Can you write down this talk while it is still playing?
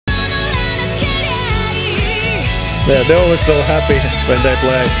Yeah, they're always so happy when they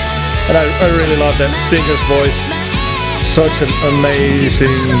play. And I really love the singer's voice. Such an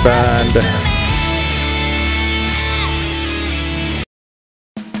amazing band.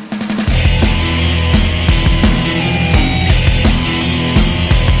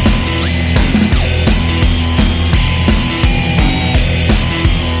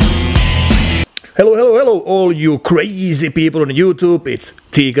 Hello, hello, hello, all you crazy people on YouTube. It's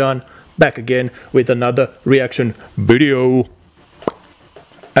TGun back again with another reaction video.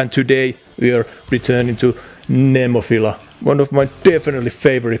 And today we are returning to NEMOPHILA, one of my definitely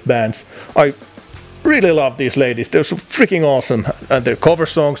favorite bands. I really love these ladies. They're so freaking awesome. And their cover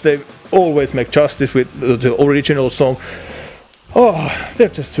songs, they always make justice with the original song. Oh, they're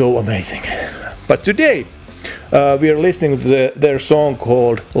just so amazing. But today we are listening to their song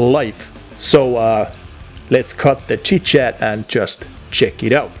called Life. So let's cut the chit chat and just check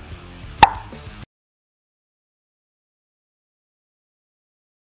it out.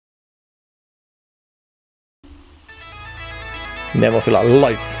 NEMOPHILA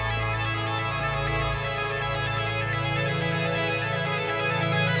Life.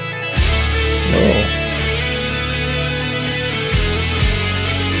 Oh.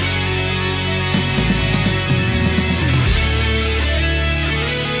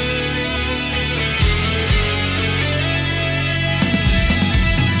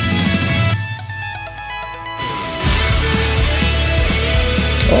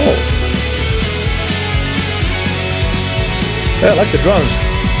 Oh. Yeah, I like the drums.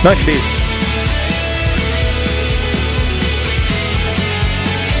 Nice beat.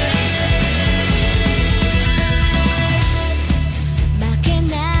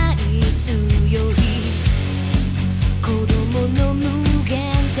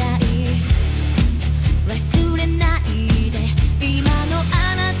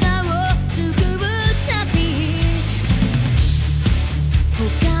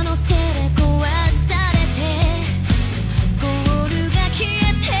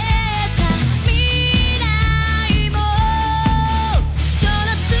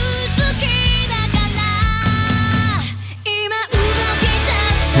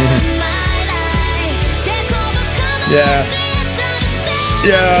 Yeah.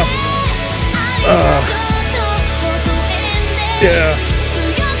 Yeah. Yeah.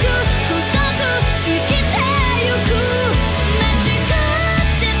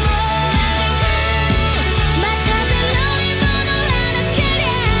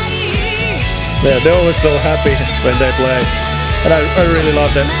 Yeah, they're always so happy when they play. And I really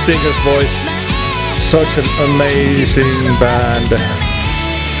love the singer's voice. Such an amazing band.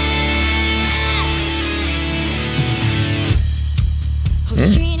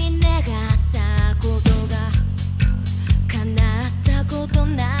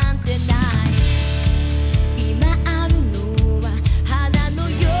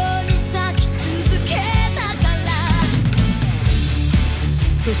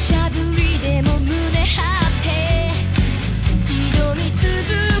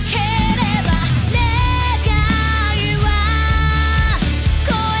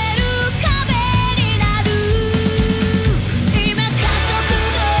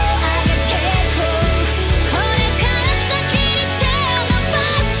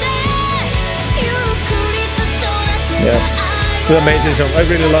 Yeah, it's an amazing song. I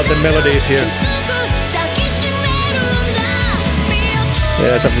really love the melodies here.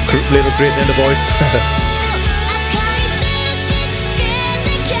 Yeah, it's a little grit in the voice.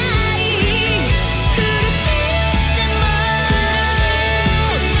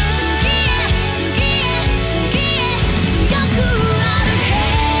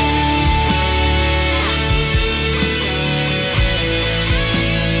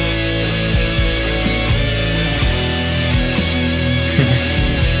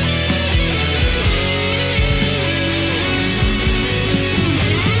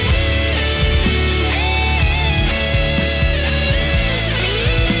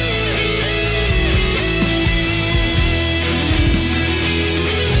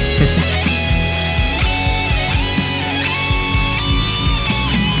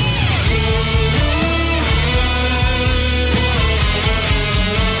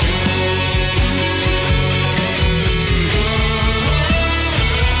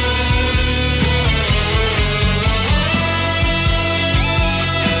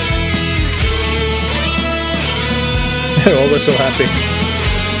 They're always so happy.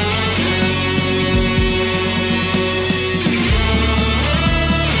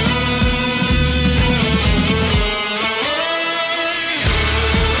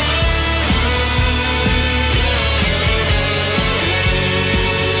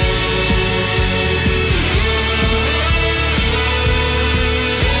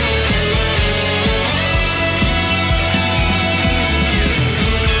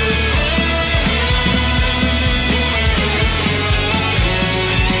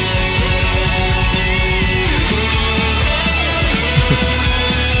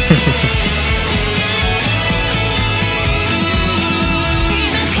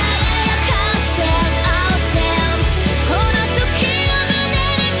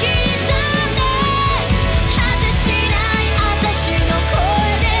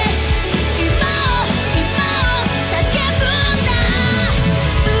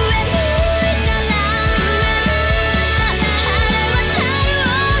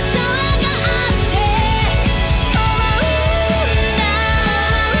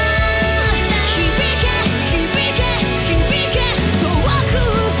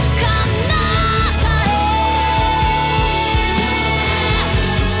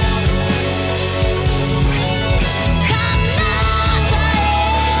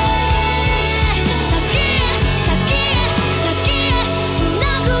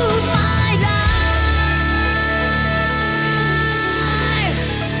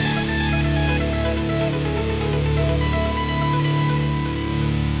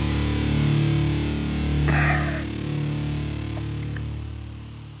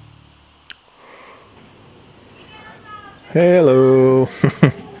 Hello.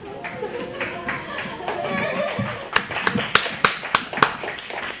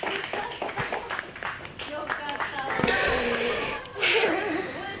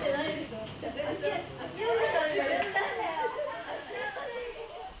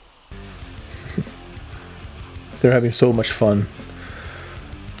 They're having so much fun.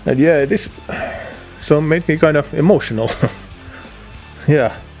 And yeah, this so made me kind of emotional.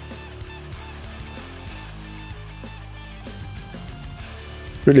 Yeah.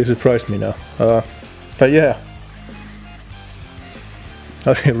 Really surprised me now. But yeah.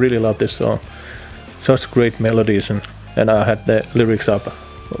 I really love this song. Such great melodies, and I had the lyrics up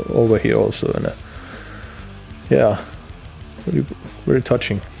over here also, and yeah, really, very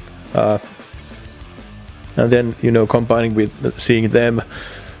touching. And then, you know, combining with seeing them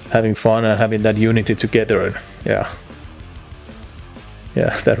having fun and having that unity together, and yeah,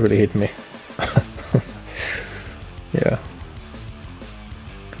 that really hit me. Yeah,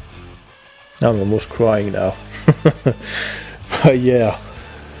 I'm almost crying now. But yeah,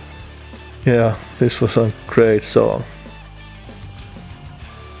 this was a great song.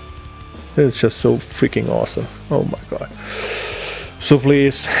 It's just so freaking awesome. Oh my god. So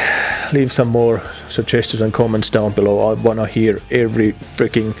please leave some more suggestions and comments down below. I wanna hear every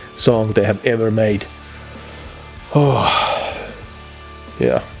freaking song they have ever made. Oh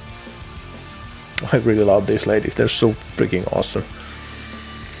yeah, I really love these ladies. They're so freaking awesome.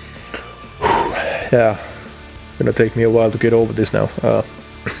 Yeah, gonna take me a while to get over this now.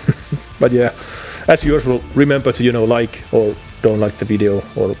 But yeah, as usual, remember to, you know, like or don't like the video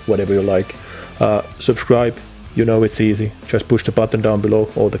or whatever you like. Subscribe, you know, it's easy. Just push the button down below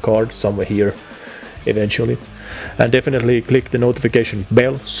or the card somewhere here eventually. And definitely click the notification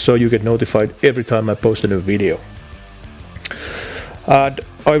bell so you get notified every time I post a new video. And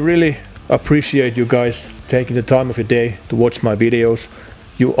I really appreciate you guys taking the time of your day to watch my videos.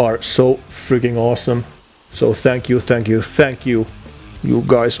 You are so freaking awesome. So thank you, thank you, thank you. You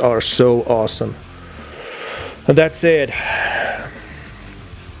guys are so awesome. And that said,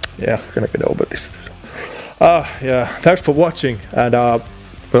 yeah, gonna get over this. Yeah, thanks for watching, and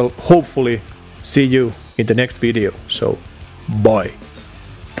well, hopefully see you in the next video. So bye.